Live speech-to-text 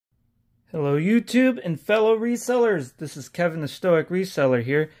Hello YouTube and fellow resellers, this is Kevin the Stoic Reseller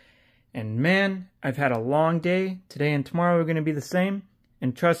here, and man, I've had a long day. Today and tomorrow are going to be the same,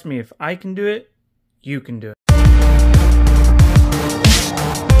 and trust me, if I can do it, you can do it.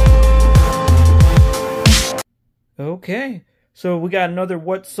 Okay, so we got another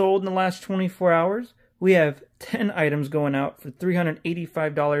what sold in the last 24 hours. We have 10 items going out for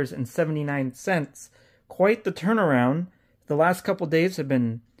 $385.79. Quite the turnaround. The last couple days have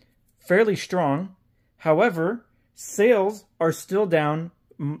been fairly strong. However, sales are still down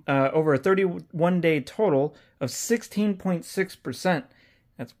over a 31-day total of 16.6%.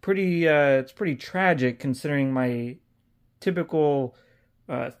 That's pretty. It's pretty tragic considering my typical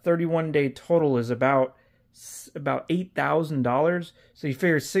 31-day total is about $8,000. So you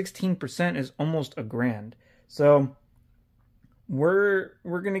figure 16% is almost $1,000. So we're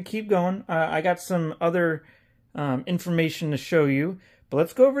gonna keep going. I got some other information to show you. But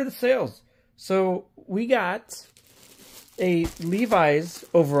let's go over the sales. So we got a Levi's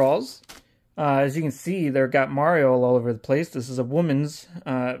overalls. As you can see, they've got Mario all over the place. This is a woman's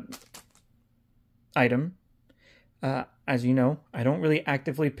item. As you know, I don't really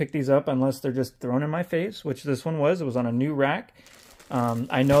actively pick these up unless they're just thrown in my face, which this one was. It was on a new rack.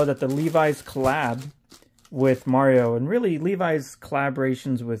 I know that the Levi's collab with Mario, and really Levi's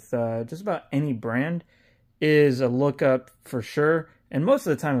collaborations with just about any brand, is a lookup for sure. And most of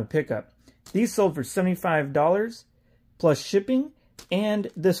the time a pickup. These sold for $75 plus shipping, and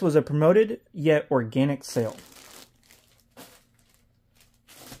this was a promoted yet organic sale.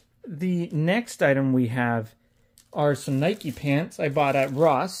 The next item we have are some Nike pants I bought at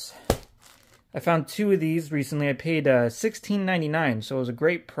Ross. I found two of these recently. I paid $16.99, so it was a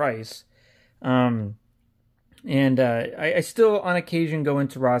great price. I still on occasion go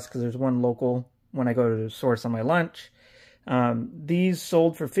into Ross because there's one local when I go to the source on my lunch. These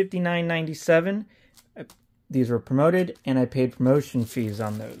sold for $59.97. These were promoted, and I paid promotion fees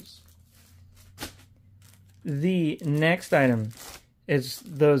on those. The next item is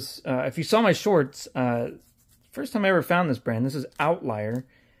those, if you saw my shorts, first time I ever found this brand, this is Outlier.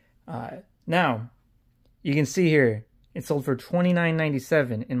 Now, you can see here, it sold for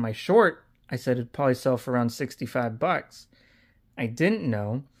 $29.97. In my short, I said it'd probably sell for around 65 bucks. I didn't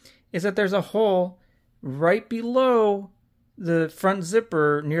know is that there's a hole right below the front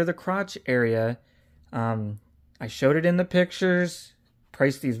zipper near the crotch area. I showed it in the pictures,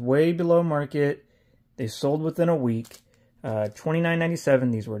 priced these way below market. They sold within a week.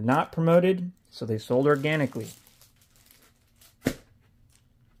 $29.97. These were not promoted, so they sold organically.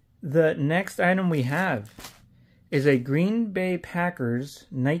 The next item we have is a Green Bay Packers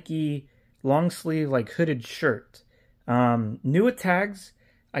Nike long sleeve like hooded shirt. New with tags.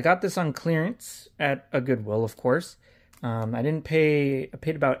 I got this on clearance at a Goodwill, of course. I didn't pay, I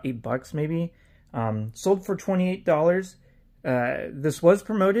paid about $8 maybe. Sold for $28. This was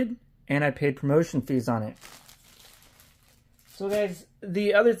promoted, and I paid promotion fees on it. So guys,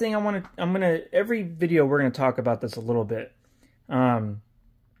 the other thing every video we're gonna talk about this a little bit.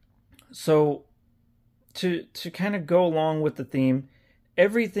 So to kind of go along with the theme,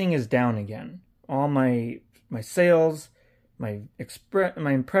 everything is down again. All my sales, my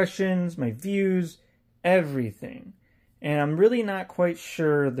impressions, my views, everything. And I'm really not quite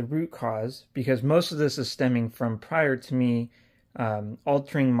sure the root cause, because most of this is stemming from prior to me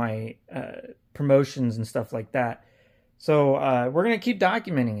altering my promotions and stuff like that. So we're going to keep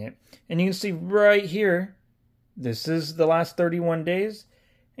documenting it. And you can see right here, this is the last 31 days.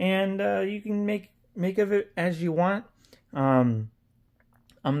 And you can make of it as you want. I'm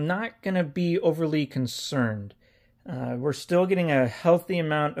not going to be overly concerned. We're still getting a healthy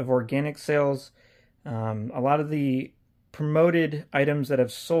amount of organic sales. A lot of the promoted items that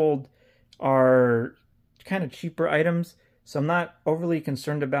have sold are kind of cheaper items, so I'm not overly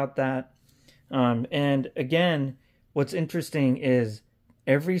concerned about that. And again, what's interesting is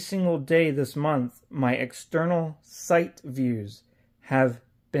every single day this month, my external site views have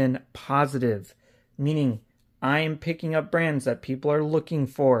been positive, meaning I am picking up brands that people are looking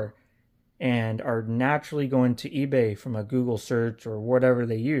for and are naturally going to eBay from a Google search or whatever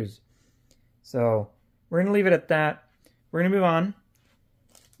they use. So we're going to leave it at that. We're going to move on.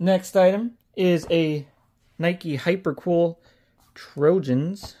 Next item is a Nike Hypercool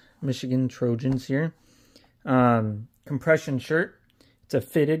Trojans, Michigan Trojans here. Compression shirt. It's a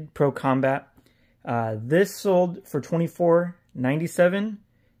fitted Pro Combat. This sold for $24.97.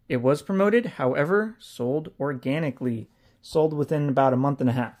 It was promoted, however, sold organically. Sold within about a month and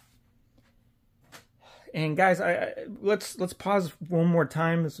a half. And guys, let's pause one more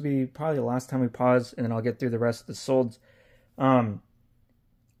time. This will be probably the last time we pause, and then I'll get through the rest of the solds.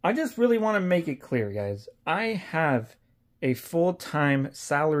 I just really want to make it clear, guys. I have a full-time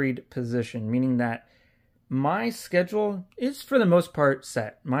salaried position, meaning that my schedule is for the most part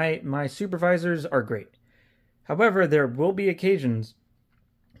set. My supervisors are great. However, there will be occasions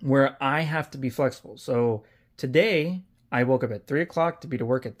where I have to be flexible. So today, I woke up at 3 o'clock to be to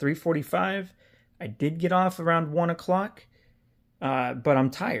work at 3:45. I did get off around 1 o'clock, but I'm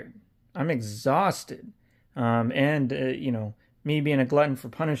tired. I'm exhausted. You know, me being a glutton for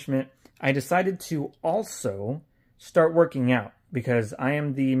punishment, I decided to also start working out because I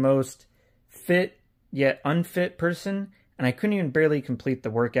am the most fit yet unfit person, and I couldn't even barely complete the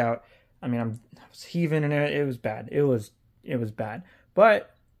workout. I mean, I was heaving and it was bad. It was bad.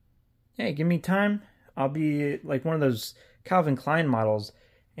 But hey, give me time. I'll be like one of those Calvin Klein models,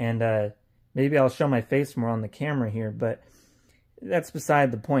 and maybe I'll show my face more on the camera here, but that's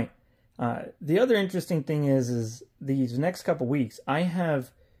beside the point. The other interesting thing is these next couple weeks, I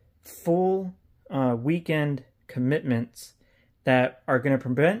have full weekend commitments that are going to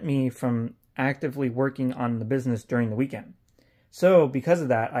prevent me from actively working on the business during the weekend. So because of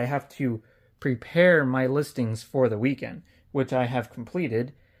that, I have to prepare my listings for the weekend, which I have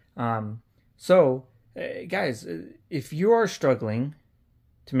completed. Guys, if you are struggling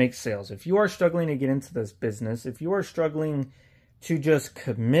to make sales, if you are struggling to get into this business, if you are struggling to just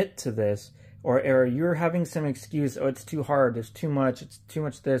commit to this, or you're having some excuse, oh, it's too hard, it's too much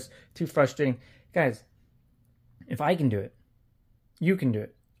this, too frustrating. Guys, if I can do it, you can do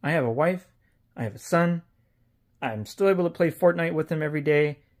it. I have a wife, I have a son, I'm still able to play Fortnite with him every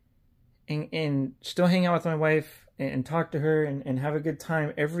day, and still hang out with my wife, and talk to her, and have a good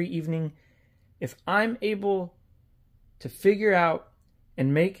time every evening. If I'm able to figure out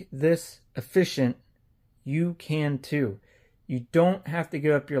and make this efficient, you can too. You don't have to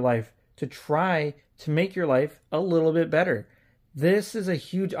give up your life to try to make your life a little bit better. This is a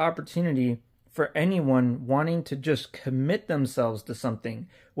huge opportunity for anyone wanting to just commit themselves to something,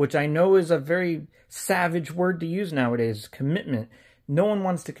 which I know is a very savage word to use nowadays, commitment. No one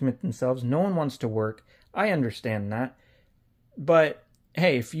wants to commit themselves. No one wants to work. I understand that. But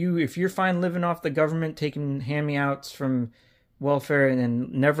hey, if you're fine living off the government, taking hand-me-outs from welfare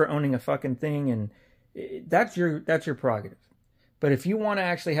and never owning a fucking thing, and that's your prerogative. But if you want to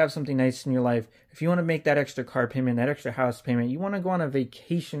actually have something nice in your life, if you want to make that extra car payment, that extra house payment, you want to go on a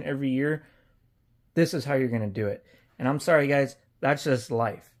vacation every year, this is how you're going to do it. And I'm sorry, guys, that's just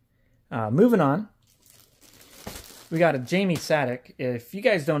life. Moving on, we got a Jamie Sadek. If you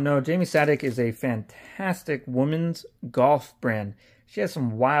guys don't know, Jamie Sadek is a fantastic women's golf brand. She has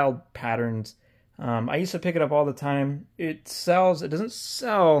some wild patterns. I used to pick it up all the time. It doesn't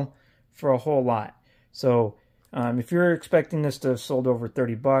sell for a whole lot. So if you're expecting this to have sold over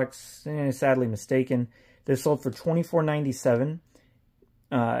 30 bucks, sadly mistaken. This sold for $24.97.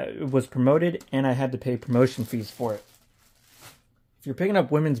 It was promoted, and I had to pay promotion fees for it. If you're picking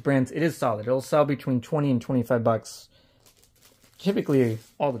up women's brands, it is solid. It'll sell between 20 and 25 bucks, typically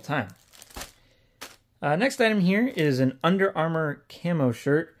all the time. Next item here is an Under Armour camo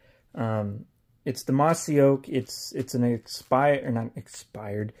shirt. It's the Mossy Oak. It's an not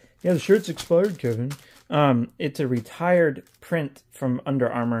expired. Yeah, the shirt's expired, Kevin. It's a retired print from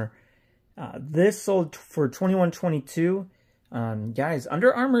Under Armour. This sold for $21.22. Guys,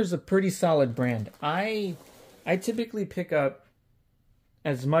 Under Armour is a pretty solid brand. I typically pick up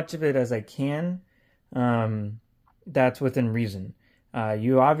as much of it as I can. That's within reason.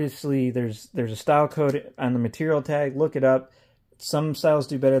 You obviously, there's a style code on the material tag. Look it up. Some styles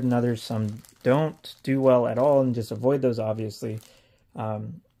do better than others. Some don't do well at all, and just avoid those, obviously.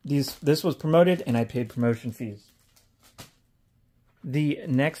 This was promoted, and I paid promotion fees. The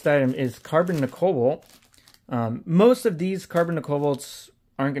next item is Carbon to Cobalt. Most of these Carbon to Cobalts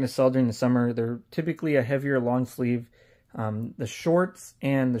aren't going to sell during the summer. They're typically a heavier long sleeve. The shorts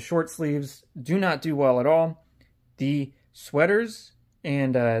and the short sleeves do not do well at all. The sweaters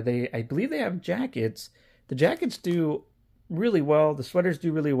and I believe they have jackets. The jackets do really well. The sweaters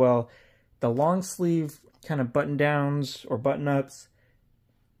do really well. The long sleeve kind of button downs or button ups,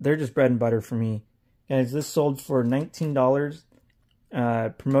 they're just bread and butter for me. Guys, this sold for $19,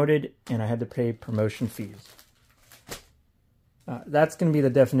 promoted, and I had to pay promotion fees. That's going to be the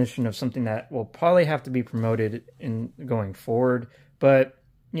definition of something that will probably have to be promoted in going forward, but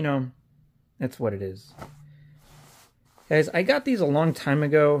you know, that's what it is. Guys, I got these a long time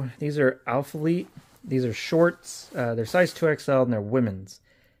ago. These are Alphalete. These are shorts. They're size 2XL and they're women's.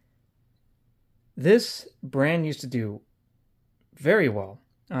 This brand used to do very well.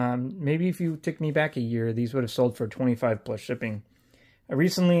 Maybe if you took me back a year, these would have sold for 25 plus shipping.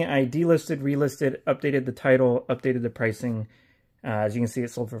 Recently, I delisted, relisted, updated the title, updated the pricing. As you can see,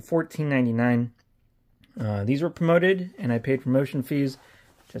 it sold for $14.99. These were promoted, and I paid promotion fees.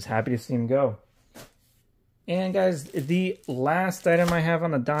 Just happy to see them go. And guys, the last item I have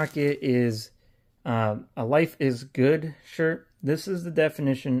on the docket is a Life is Good shirt. This is the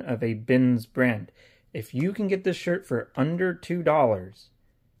definition of a bins brand. If you can get this shirt for under $2,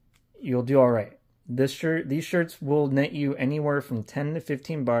 you'll do all right. These shirts will net you anywhere from 10 to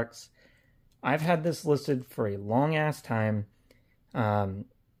 15 bucks. I've had this listed for a long ass time. Buyer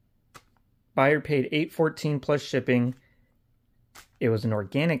paid $8.14 plus shipping. It was an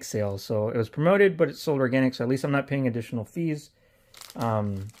organic sale, so it was promoted, but it sold organic, so at least I'm not paying additional fees.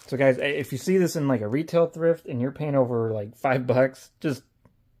 So guys, if you see this in like a retail thrift and you're paying over like $5, just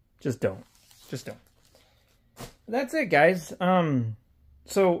don't. Just don't. That's it, guys.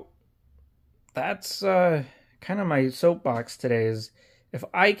 So that's kind of my soapbox today is if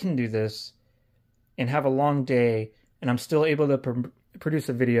I can do this and have a long day and I'm still able to produce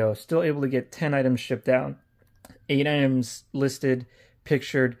a video, still able to get 10 items shipped out, 8 items listed,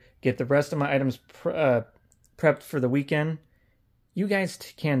 pictured, get the rest of my items prepped for the weekend, you guys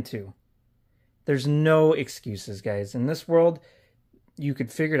can too. There's no excuses, guys. In this world, you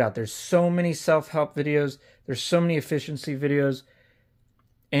could figure it out. There's so many self-help videos. There's so many efficiency videos.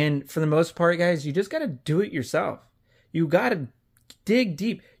 And for the most part, guys, you just got to do it yourself. You got to dig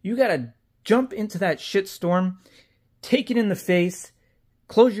deep. You got to jump into that shit storm, take it in the face,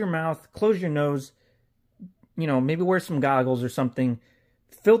 close your mouth, close your nose, you know, maybe wear some goggles or something,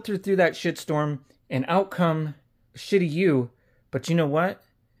 filter through that shit storm, and out come shitty you. But you know what?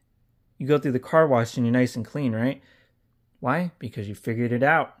 You go through the car wash and you're nice and clean, right? Why? Because you figured it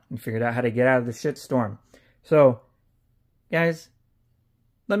out. You figured out how to get out of the shit storm. So, guys,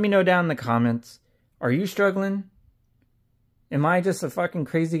 let me know down in the comments. Are you struggling? Am I just a fucking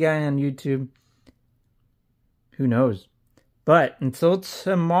crazy guy on YouTube? Who knows? But until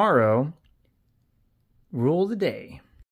tomorrow, rule the day.